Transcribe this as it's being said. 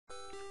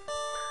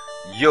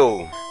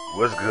Yo,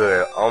 what's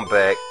good? I'm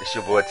back. It's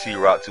your boy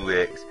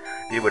T-Rock2X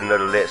here with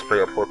another Let's Play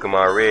of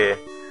Pokemon Red.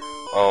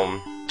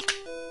 Um,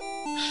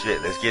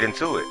 Shit, let's get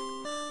into it.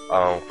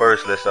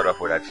 First, let's start off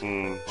with our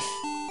team.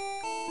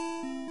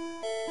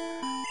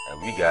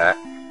 And we got,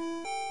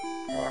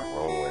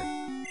 wrong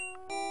one.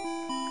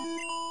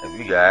 And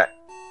we got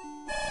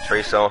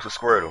Trey Songz with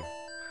Squirtle.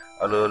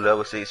 A little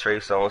level 6 Trey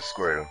Songz with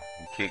Squirtle.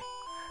 We kick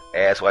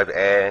ass, wipe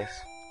ass.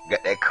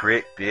 Got that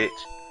crit, bitch.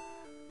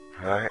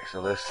 Alright, so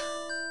let's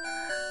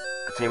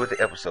continue with the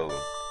episode.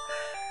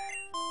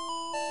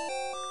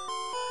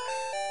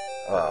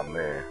 Oh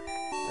man,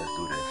 let's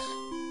do this.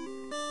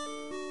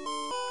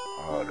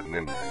 Oh, the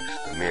memories.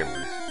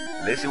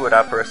 Let's see what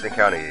our first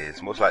encounter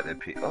is. Most likely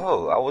pick.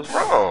 Oh, I was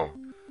wrong.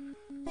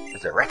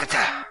 It's a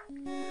ratata.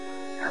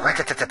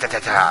 Ratata.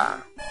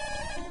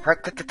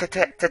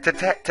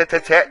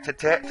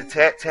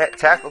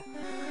 Tackle.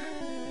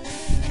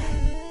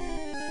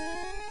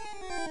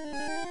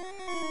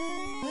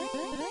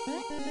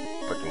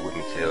 Fucking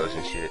whipping tails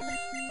and shit.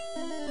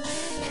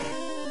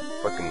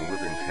 Fucking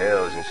whipping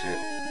tails and shit.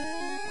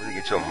 Really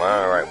get your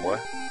mind right, boy.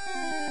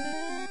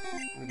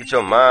 Really get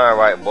your mind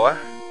right, boy.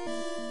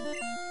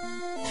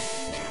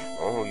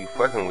 Oh, you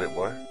fucking with,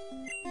 boy.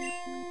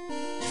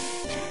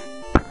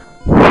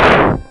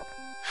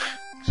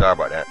 Sorry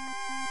about that.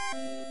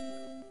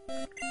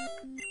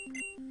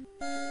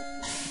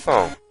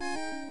 Oh.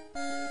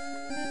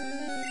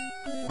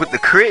 With the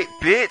crit,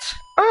 bitch.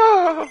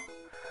 Oh.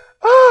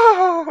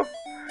 Oh.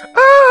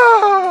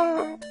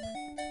 Oh.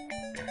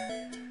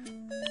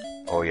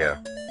 Oh yeah.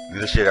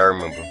 Little shit I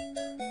remember.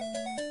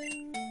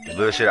 The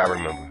little shit I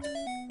remember.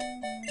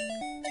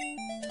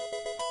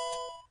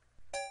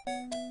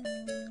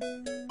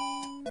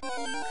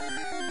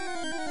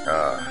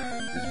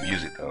 This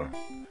music though.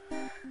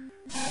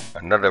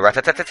 Another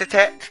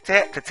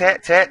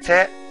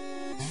rat-tat-tat-tat-tat-tat-tat-tat-tat.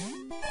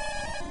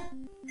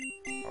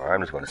 Alright,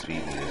 I'm just gonna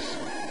speed this.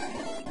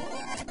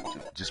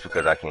 Just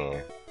because I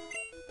can.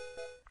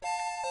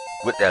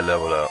 With that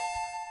level up.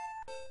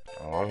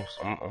 Oh,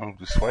 I'm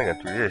just swinging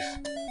through this.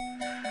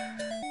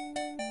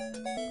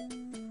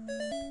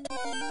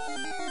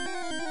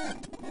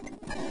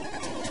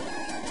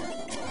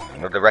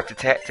 Another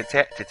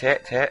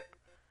rat-tat-tat-tat-tat-tat.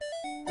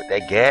 With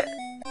that gat.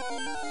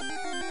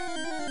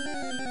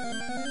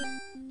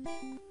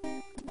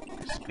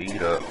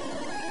 Speed up.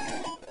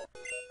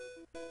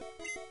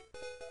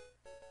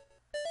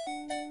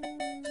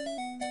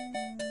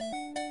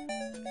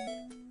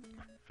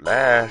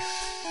 Last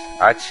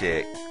I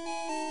checked,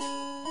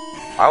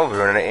 I was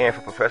running an errand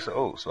for Professor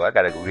Oak, so I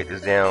gotta go get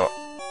this damn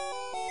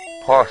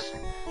parcel.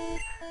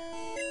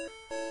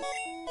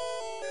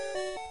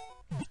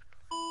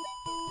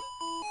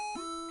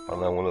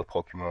 Hold on, one little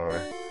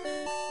Pokemon.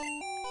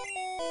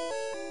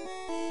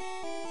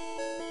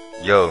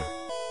 Yo,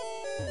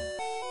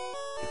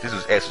 if this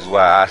was X was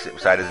Y, I sit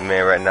beside this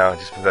man right now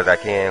just because I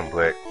can,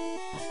 but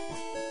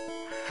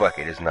fuck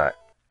it, it's not.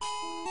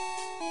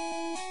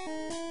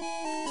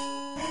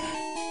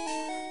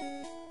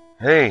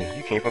 Hey,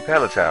 you came from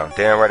Palatown.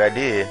 Damn right I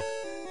did.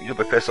 You the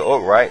Professor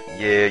Oak, right?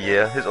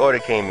 Yeah. His order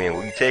came in.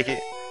 Will you take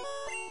it?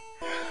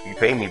 You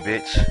pay me,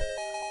 bitch. I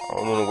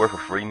don't want to work for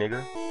free,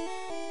 nigga.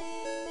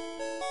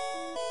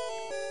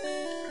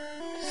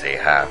 Say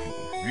hi.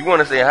 If you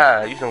want to say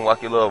hi, you can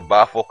walk your little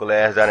bifocal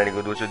ass down there and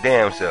go do it your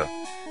damn self.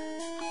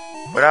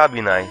 But I'll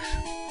be nice.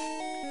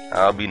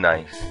 I'll be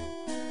nice.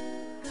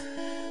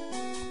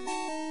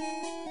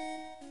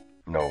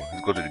 No,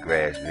 let's go to the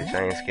grass, bitch.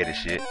 I ain't scared of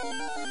shit.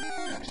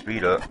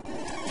 Speed up.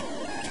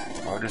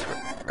 All this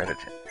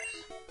rat-a-tat.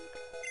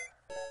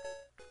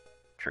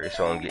 Trey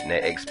Songz getting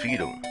that XP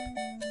though.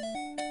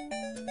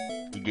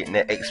 He getting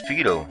that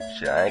XP though.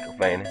 Shit, I ain't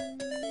complaining.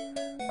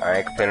 I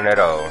ain't complaining at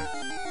all.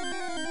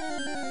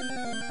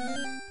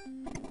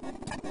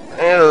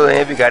 Oh,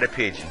 and we got a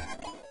pigeon.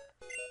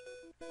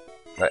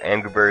 An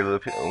Angry Bird little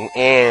pigeon.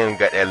 And we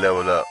got that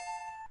level up.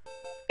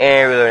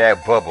 And really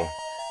that bubble.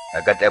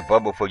 I got that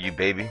bubble for you,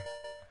 baby.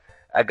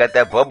 I got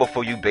that bubble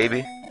for you,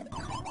 baby.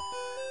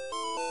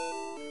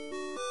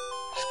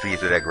 Speed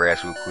through that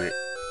grass real quick.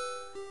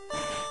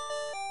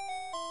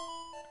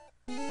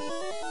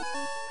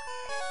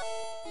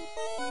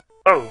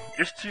 Oh,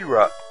 it's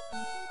T-Rock.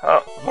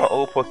 My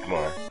old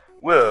Pokemon.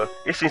 Well,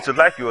 it seems to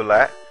like you a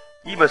lot.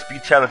 You must be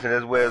challenging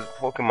as well as a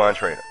Pokemon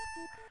trainer.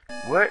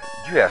 What?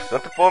 You have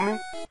something for me?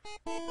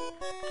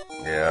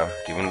 Yeah,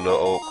 giving a little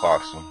old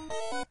parcel.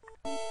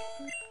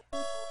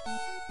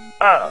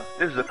 Ah,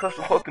 this is a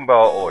custom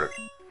Pokeball order.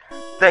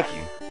 Thank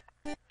you.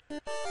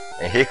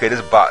 And here comes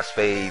this box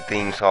fade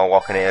theme song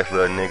walking ass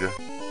little nigga.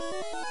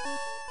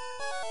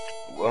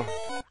 Well,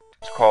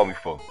 just call me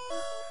for.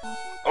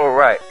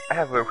 Alright, I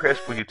have a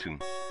request for you two.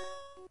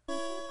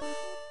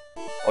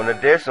 On the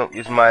desk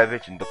is my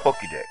invention, the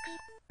Pokédex.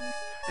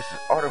 This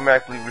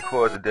automatically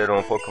records the data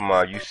on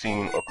Pokemon you've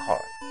seen or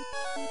caught.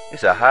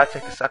 It's a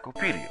high-tech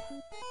encyclopedia.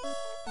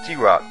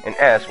 T-Rock and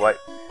Asswipe,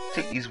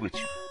 take these with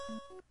you.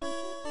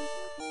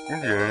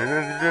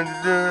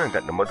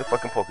 Got the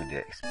motherfucking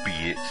Pokédex,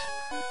 bitch.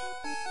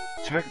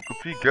 To make a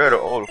complete guide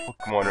of all the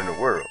Pokemon in the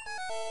world.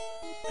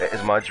 That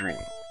is my dream.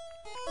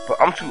 But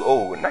I'm too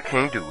old and I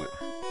can't do it.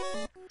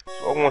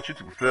 So I want you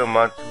to fulfill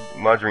my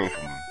dream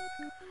for me.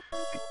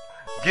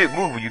 Get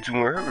moving, you two,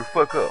 and hurry the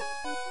fuck up.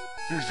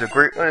 This is a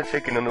great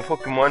undertaking in the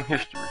Pokemon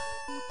history.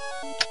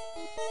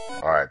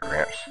 Alright,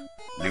 Gramps.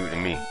 Leave it to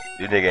me.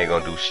 This nigga ain't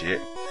gonna do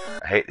shit.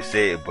 I hate to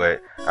say it,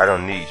 but I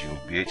don't need you,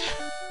 bitch.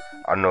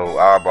 I know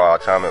I'll borrow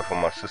time out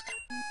from my sister.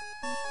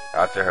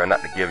 I'll tell her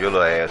not to give your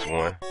little ass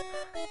one.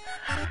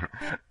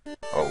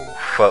 Oh,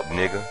 fuck,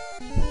 nigga.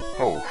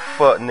 Oh,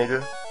 fuck,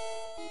 nigga.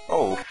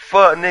 Oh,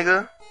 fuck,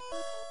 nigga.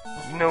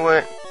 You know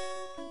what?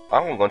 I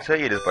wasn't gonna tell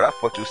you this, but I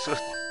fucked your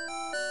sister.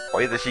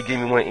 Or either she gave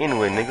me one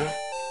anyway, nigga.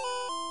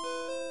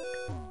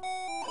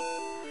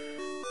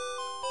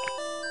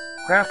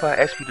 Grandpa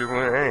asked me to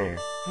run in.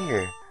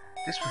 Here,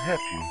 this will help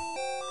you.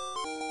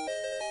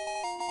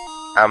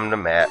 I'm the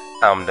map.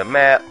 I'm the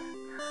map.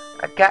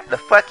 I got the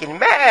fucking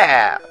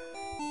map.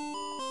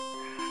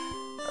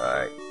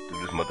 Alright, do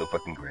this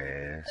motherfucking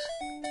grass.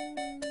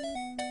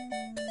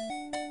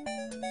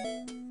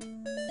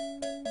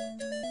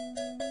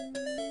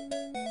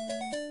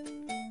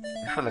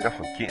 I feel like I'm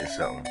forgetting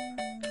something.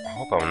 I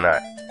hope I'm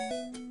not.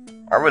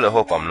 I really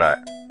hope I'm not.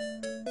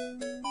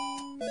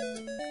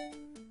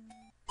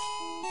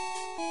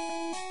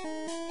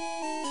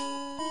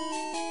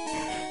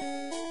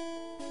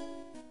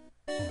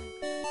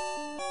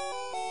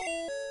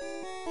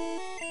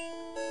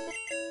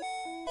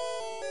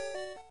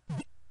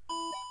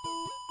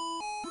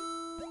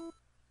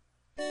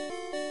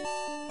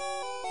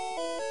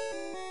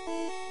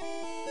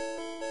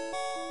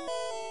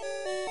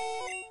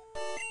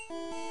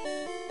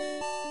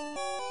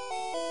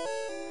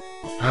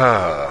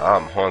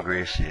 I'm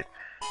hungry as shit.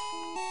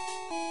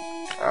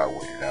 I'll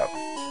wait it out.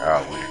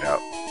 I'll wait it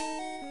out.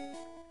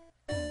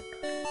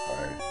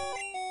 Alright.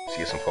 Let's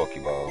get some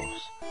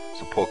Pokeballs.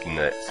 Some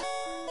Pokenuts.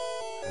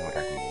 What I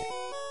can get?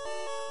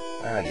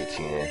 I'll get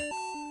 10.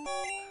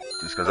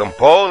 Just cause I'm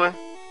bowling.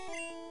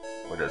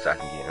 What else I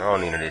can get? I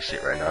don't need none of this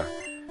shit right now.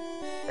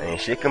 Ain't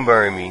shit can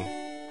burn me.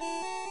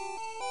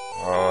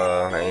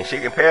 Ain't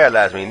shit can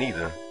paralyze me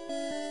neither.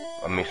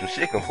 I mean, some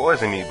shit can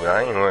poison me, but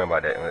I ain't worrying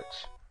about that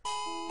much.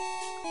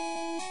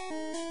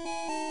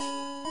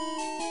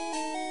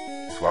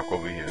 Walk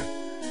over here.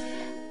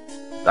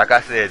 Like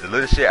I said, the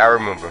little shit I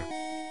remember.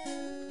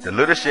 The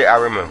little shit I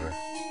remember.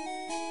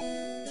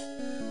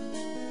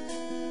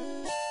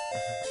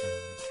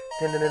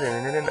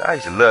 I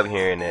used to love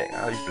hearing that.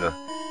 I used to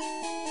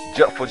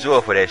jump for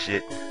joy for that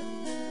shit.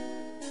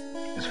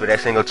 Just for that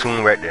single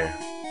tune right there.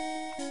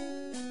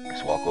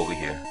 Let's walk over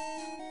here.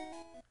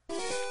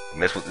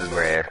 Mess with this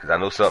grass, because I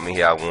know something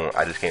here I want.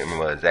 I just can't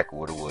remember exactly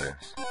what it was.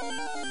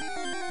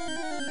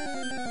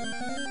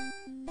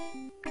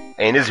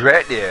 And it's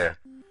right there.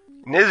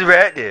 And it's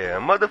right there. A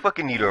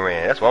motherfucking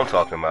Nidoran. That's what I'm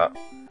talking about.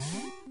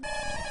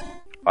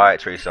 Alright,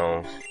 Trey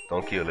Songz.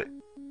 Don't kill it.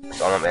 That's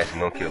all I'm asking.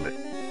 Don't kill it.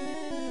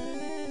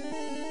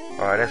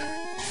 Alright,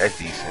 that's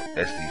decent.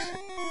 That's decent.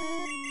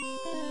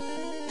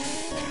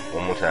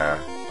 One more time.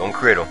 Don't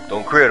crit him.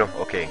 Don't crit him.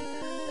 Okay.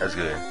 That's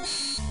good.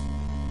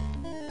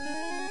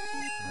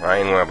 I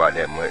ain't worried about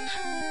that much.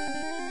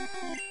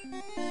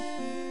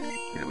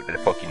 Get it with that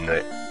fucking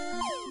nut.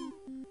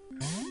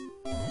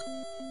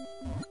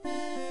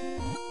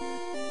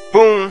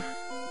 Boom!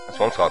 That's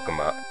what I'm talking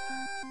about.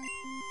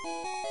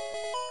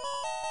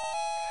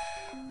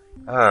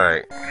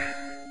 Alright.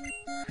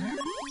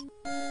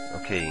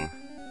 Okay.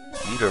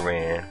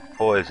 Nidoran,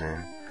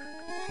 poison,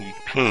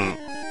 pink,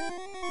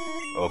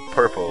 or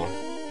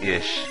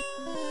purple-ish.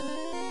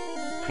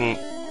 Pink,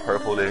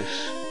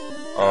 purple-ish,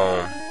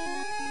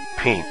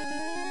 pink,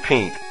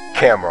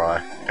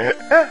 Cameron.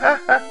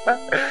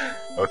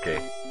 Okay.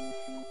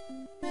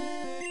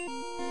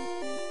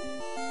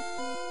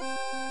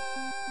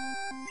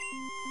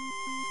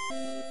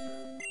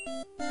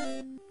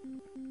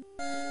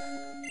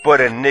 But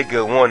a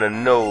nigga wanna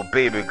know,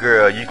 baby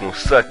girl, you gon'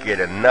 suck it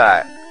or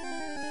not.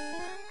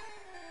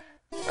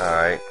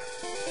 Alright.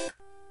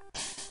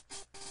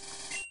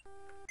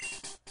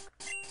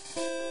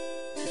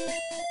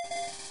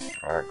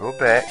 Alright, go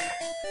back.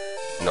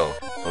 No,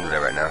 don't do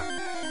that right now.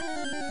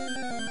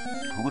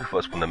 Who the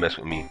fuck's gonna mess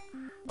with me?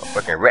 A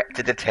fucking rat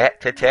tat tat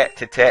tat tat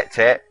tat tat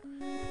tat.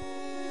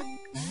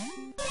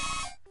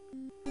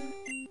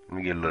 Let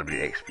me get a little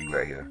bit of XP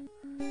right here.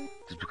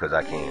 Just because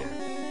I can.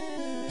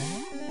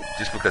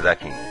 Just because I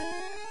can.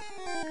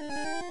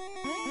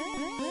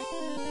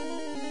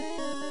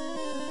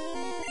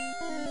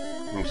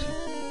 Let me see.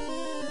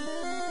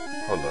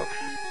 Hold up.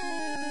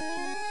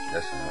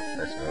 That's up.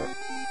 That's up.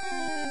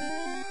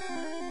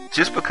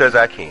 Just because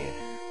I can.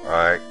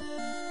 Alright.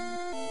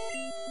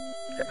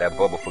 Got that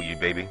bubble for you,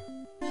 baby.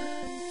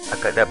 I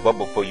got that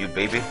bubble for you,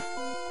 baby.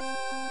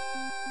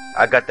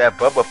 I got that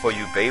bubble for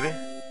you, baby.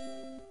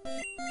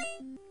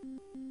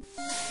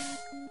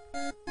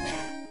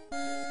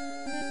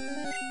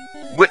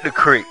 With the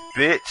creek,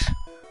 bitch.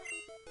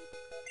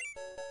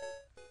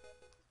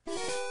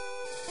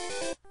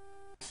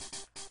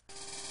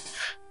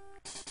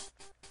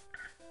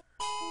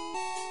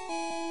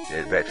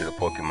 Get back to the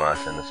Pokemon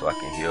Center so I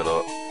can heal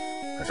up.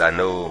 Cause I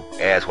know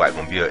ass white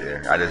gonna be up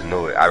there. I just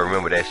know it. I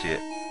remember that shit.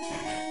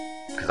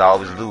 Cause I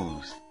always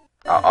lose.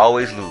 I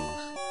always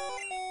lose.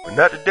 But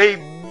not today,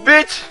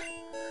 bitch!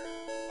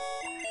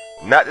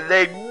 Not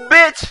today,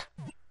 bitch!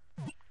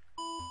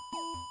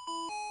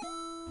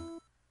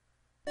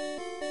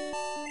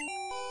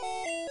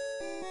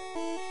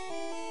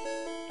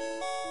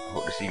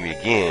 Hope to see me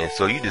again.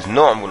 So you just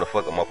know I'm gonna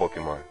fuck up my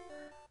Pokemon.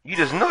 You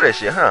just know that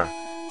shit, huh?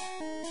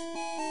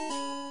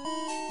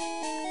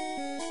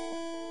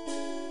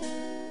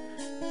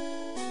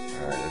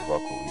 Alright, let's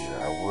walk over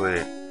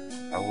here.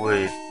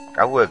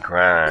 I would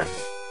grind.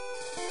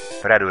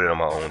 But I do it on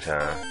my own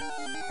time.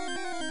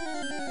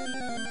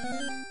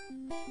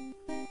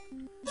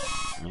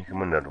 Here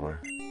come another one.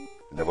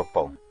 Level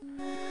 4.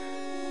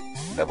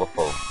 Level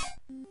 4.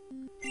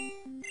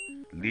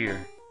 Leer.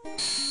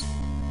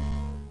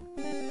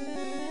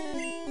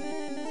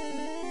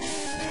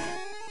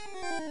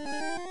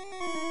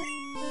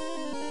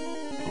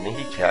 And then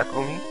he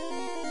tackled me?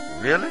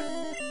 Really?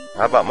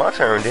 How about my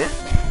turn then?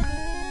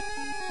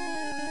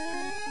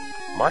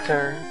 My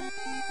turn.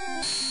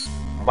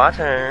 My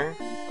turn.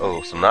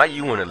 Oh, so now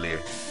you want to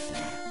live.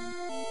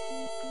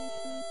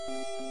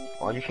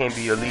 Why you can't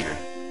be a leader?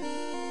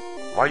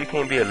 Why you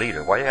can't be a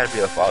leader? Why you gotta be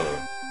a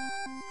follower?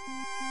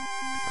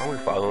 Why would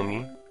you follow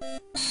me?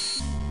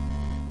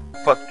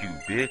 Fuck you,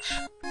 bitch.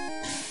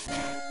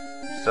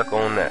 Suck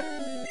on that.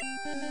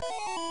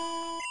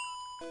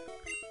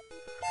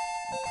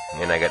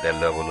 And I got that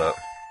level up.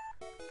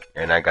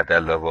 And I got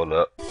that level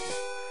up.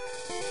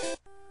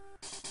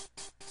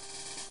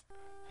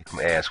 Here come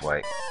ass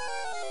white.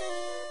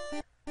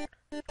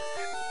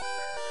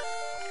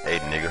 Hey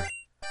nigga.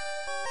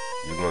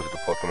 You going to the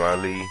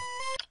Pokemon League?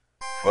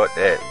 Fuck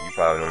that. You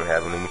probably don't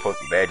have any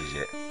Pokemon badges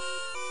yet.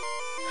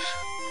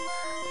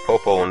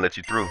 Popo won't let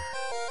you through.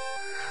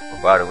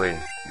 But by the way,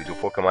 did your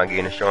Pokemon get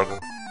any stronger?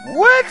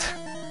 What?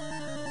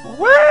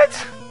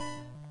 What?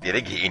 Did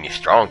they get any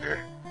stronger?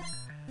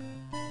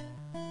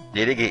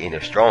 Did they get any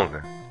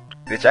stronger?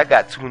 Bitch, I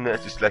got 2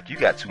 nuts just like you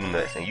got 2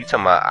 nuts. And you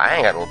talking about I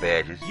ain't got no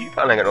badges. You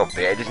probably ain't got no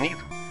badges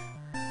neither.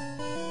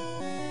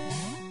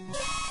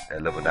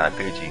 That level 9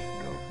 Pidgey.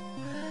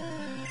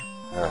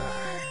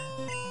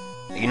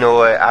 You know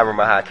what? I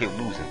remember how I kept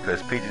losing.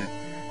 Because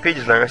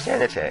Pidgeys learn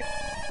Sand Attack.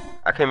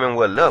 I can't remember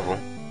what level.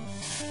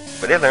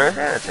 But they learn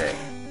Sand Attack.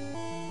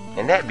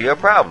 And that be a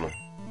problem.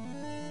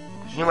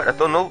 You ain't about to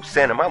throw no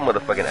sand in my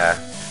motherfucking eye.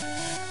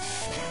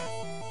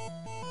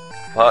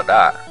 Fuck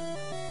that.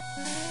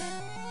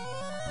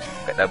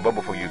 Got that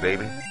bubble for you,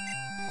 baby.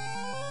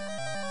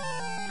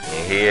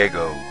 And here it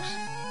goes.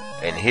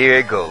 And here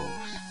it goes.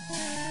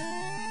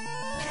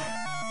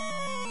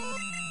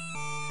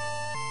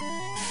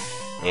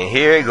 And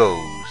here it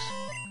goes.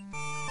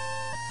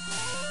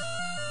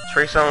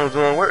 Trey Songz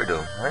doing work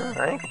though.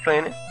 I ain't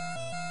complaining.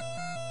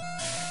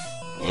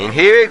 And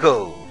here it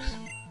goes.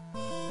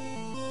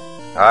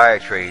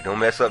 Alright Trey, don't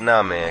mess up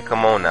now, man.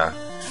 Come on now.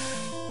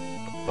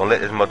 Don't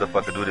let this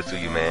motherfucker do this to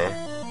you, man.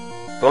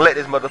 Don't let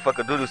this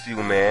motherfucker do this to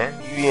you, man.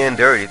 You being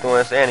dirty,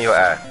 throwing sand in your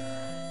eye.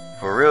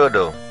 For real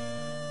though.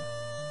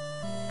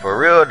 For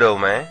real though,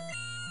 man.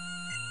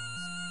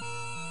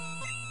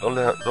 Don't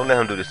let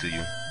him do this to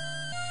you.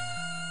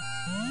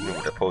 You know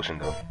with that potion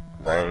though.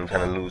 I ain't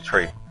trying to lose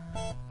Trey.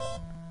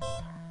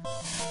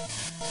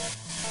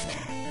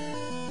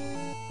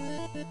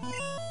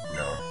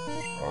 No.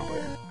 Wrong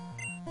button.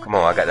 Come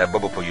on, I got that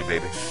bubble for you,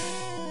 baby.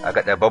 I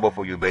got that bubble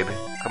for you, baby.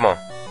 Come on.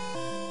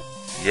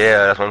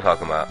 Yeah, that's what I'm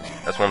talking about.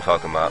 That's what I'm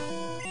talking about.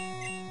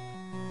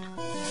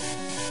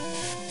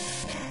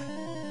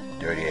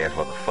 Dirty ass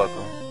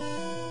motherfucker.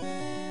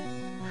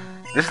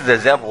 This is the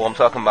example I'm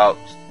talking about.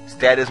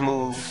 Status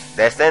moves.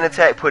 That Sand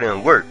Attack put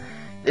in work.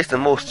 It's the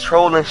most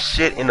trolling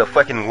shit in the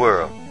fucking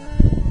world.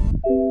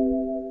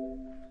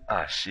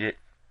 Ah, shit.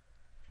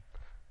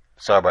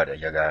 Sorry about that,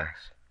 y'all guys.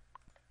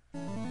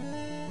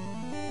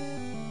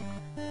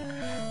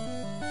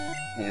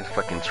 He just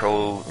fucking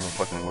troll in the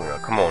fucking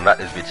world. Come on, knock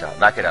this bitch out.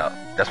 Knock it out.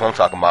 That's what I'm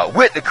talking about.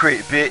 With the crit,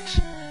 bitch.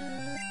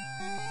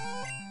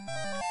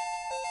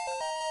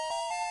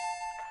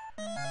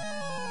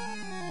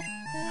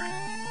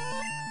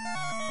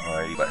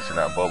 Alright, you about to send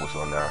out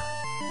Bulbasaur now.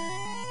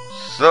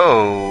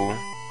 So,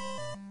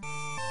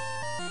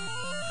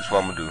 this is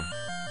what I'm gonna do.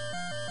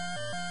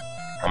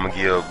 I'm gonna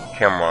give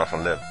Cameron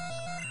some levels.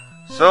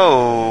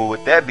 So,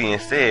 with that being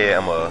said,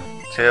 I'm gonna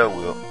Tail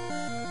Whip.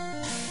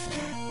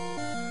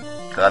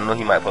 Cause I know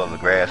he might pull up the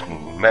grass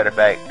move. Matter of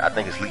fact, I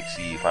think it's Leech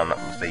Seed if I'm not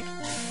mistaken.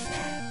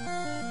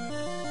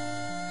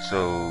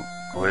 So,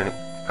 go ahead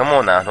and, come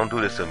on now, don't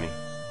do this to me.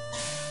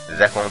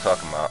 Exactly what I'm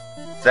talking about.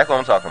 Exactly what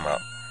I'm talking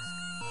about.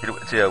 Hit it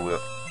with the Tail Whip.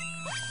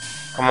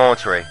 Come on,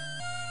 Trey.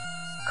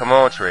 Come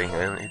on, Trey.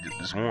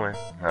 Just one.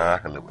 Nah, I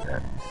can live with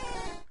that.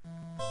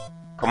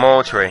 Come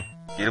on, Trey.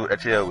 Get it with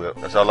that Tail Whip.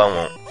 That's all I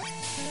want.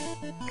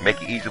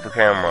 Make it easy for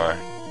Cameron.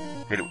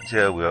 Hit it with the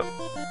Tail Whip.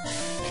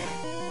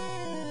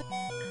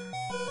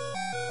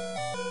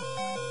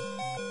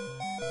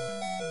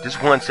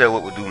 Just one Tail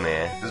Whip will do,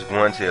 man. Just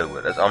one Tail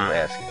Whip. That's all I'm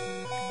asking.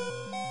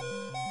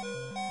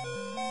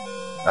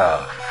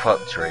 Oh,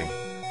 fuck Trey.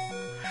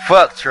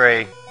 Fuck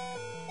Trey.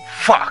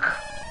 Fuck.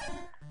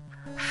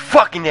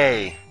 Fucking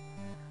A.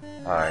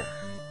 Alright.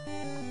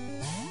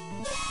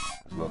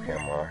 Let's go,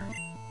 Cameron.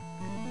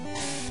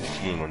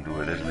 She ain't gonna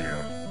do it. Let's leave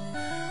her.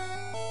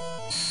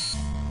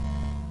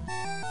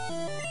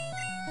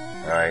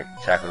 Alright,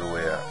 tackle the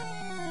way up.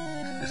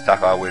 Let's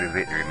tackle our way to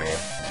victory, man.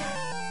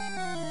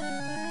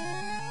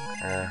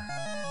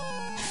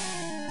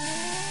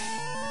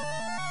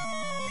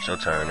 It's your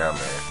turn now,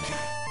 man.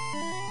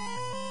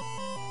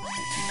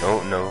 If you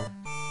don't know,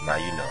 now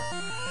you know.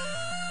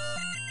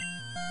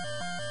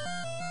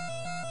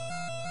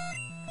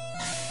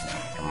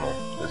 Come on,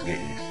 let's get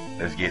this.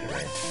 Let's get it,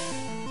 man.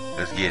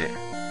 Let's get it.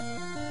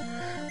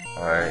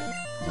 Alright.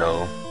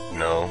 No,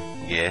 no,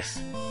 yes,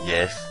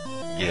 yes,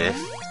 yes.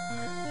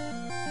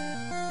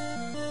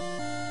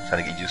 I'm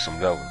trying to get you some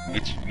level.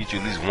 Get you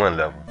at least one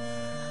level.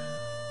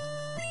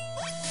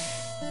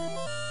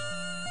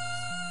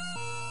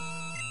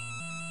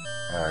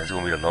 Alright, this is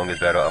gonna be the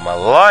longest battle of my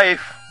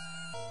life.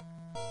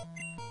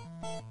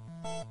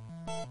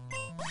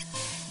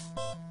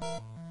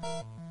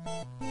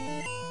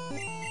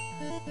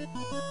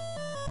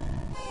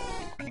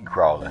 Keep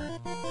crawling.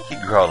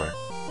 Keep crawling.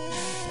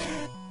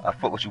 I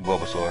fuck with you,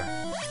 Bulbasaur.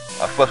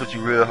 I fuck with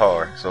you real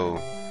hard. So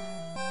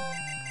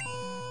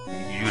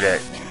you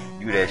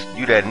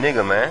that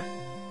nigga, man.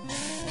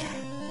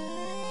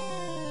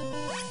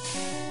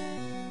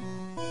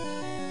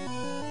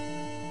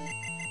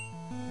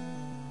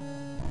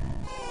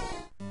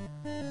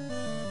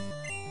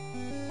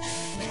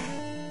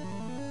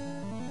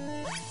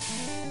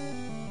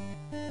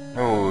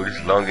 Oh, this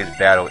longest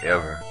battle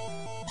ever.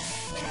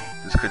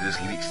 This could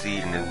just leak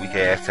seed in this weak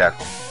ass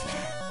tackle.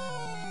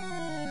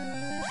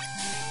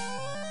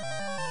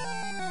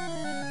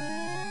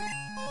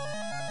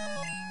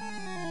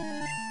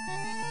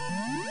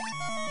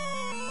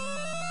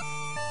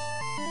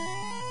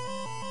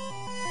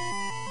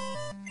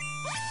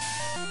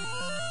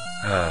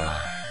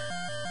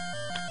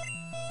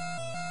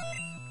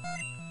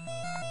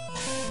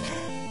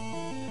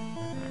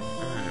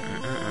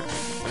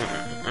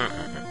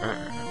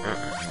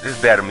 This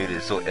battle meter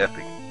is so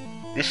epic.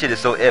 This shit is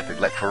so epic,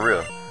 like for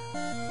real.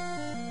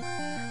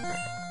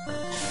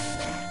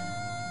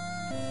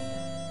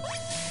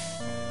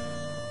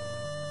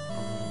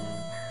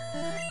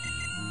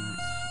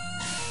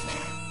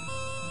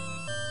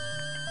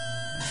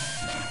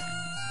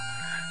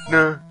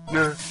 No,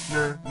 no,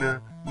 no,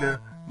 no, no, no,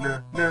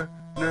 no, no,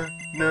 no,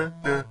 no, no,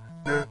 no.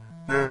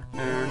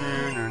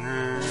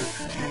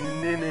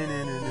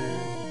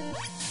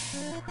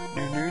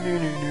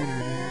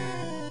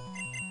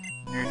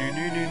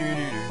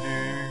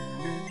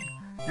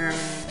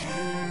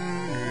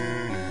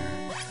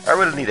 I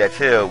really need that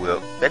tail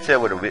whip. That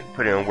tail would have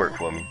put in work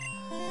for me.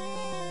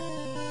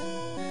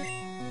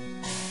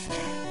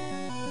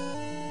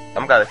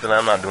 I'm got a feeling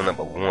I'm not doing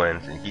number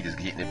ones and he just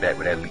getting it back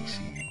with that leech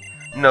seed.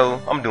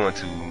 No, I'm doing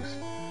twos.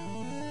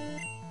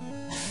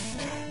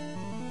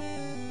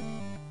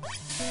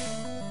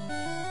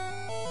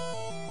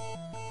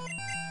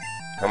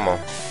 Come on.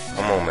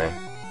 Come on, man.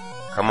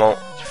 Come on.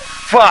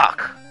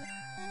 Fuck!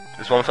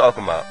 That's what I'm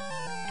talking about.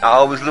 I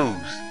always lose.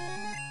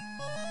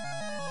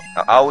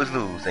 I always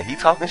lose. And he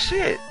talking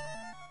shit.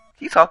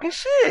 He talking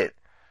shit.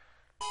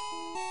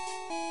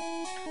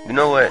 You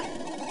know what?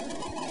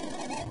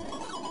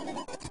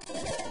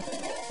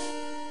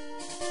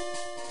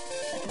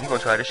 I'm gonna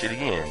try this shit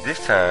again.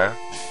 This time,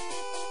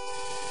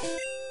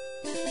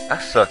 I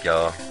suck,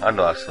 y'all. I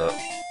know I suck.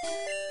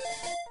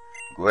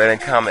 Go ahead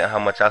and comment how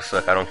much I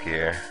suck. I don't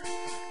care.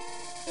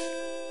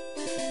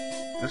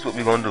 This is what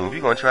we gonna do. We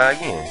gonna try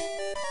again.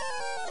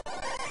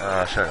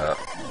 Shut up.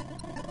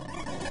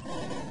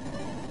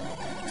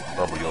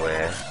 Bubble your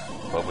ass.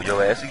 Bubble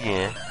your ass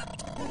again.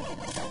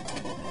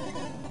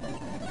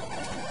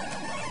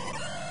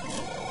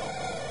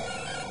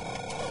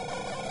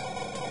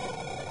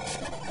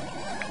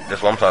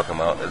 That's what I'm talking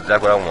about. That's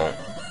exactly what I want.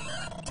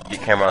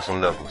 Get Cam on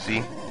some level.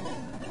 See?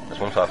 That's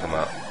what I'm talking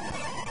about.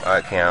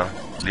 Alright, Cam.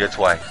 Leer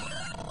twice.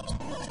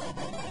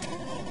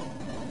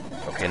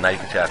 Okay, now you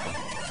can tackle.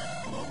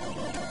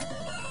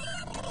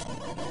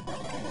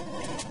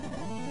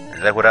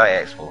 That's what I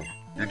asked for.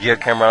 Just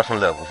give Cameron some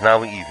levels. Now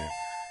we even.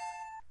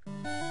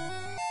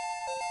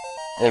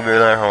 And we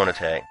learn horn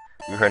attack.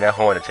 We heard that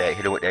horn attack.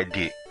 Hit it with that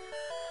dick.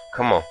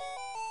 Come on.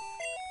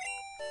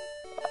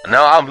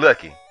 Now I'm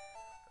lucky.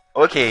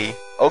 Okay,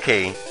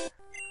 okay.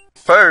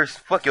 First,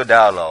 fuck your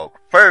dialogue.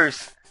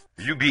 First,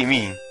 you beat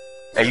me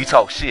and you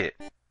talk shit.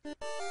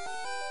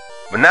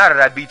 But now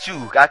that I beat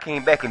you, I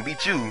came back and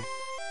beat you.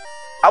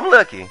 I'm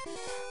lucky.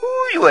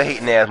 Ooh, you a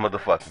hating ass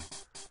motherfucker.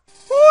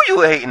 Ooh,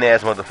 you a hating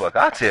ass motherfucker.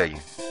 I tell you.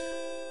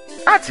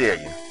 I tell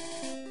you.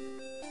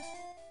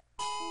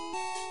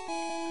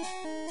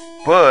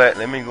 But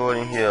let me go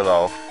ahead and heal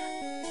off.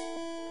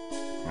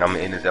 And I'm gonna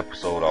end this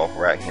episode off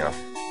right here.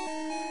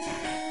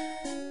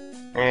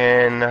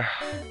 And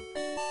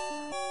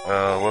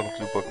welcome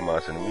to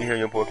Pokemon Center. We hear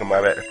your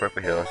Pokemon back to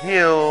Purple Hill.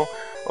 Heal.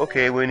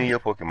 Okay, we need your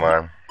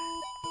Pokemon.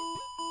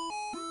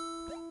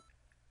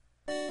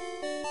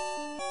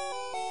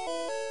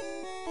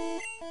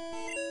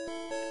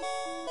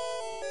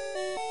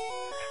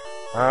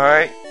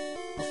 Alright.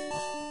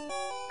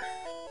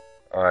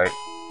 Alright.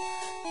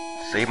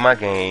 Save my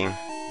game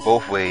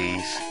both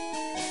ways.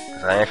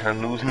 Cause I ain't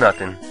trying to lose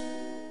nothing.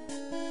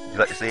 Would you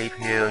like to save?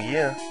 Hell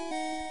yeah.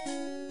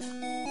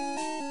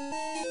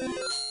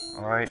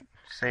 Alright.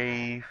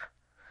 Save.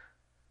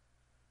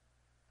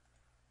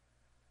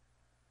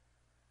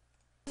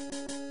 Do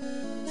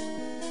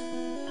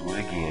it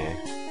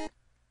again.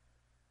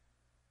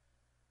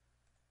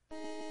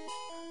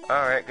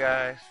 Alright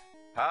guys.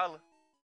 Holla.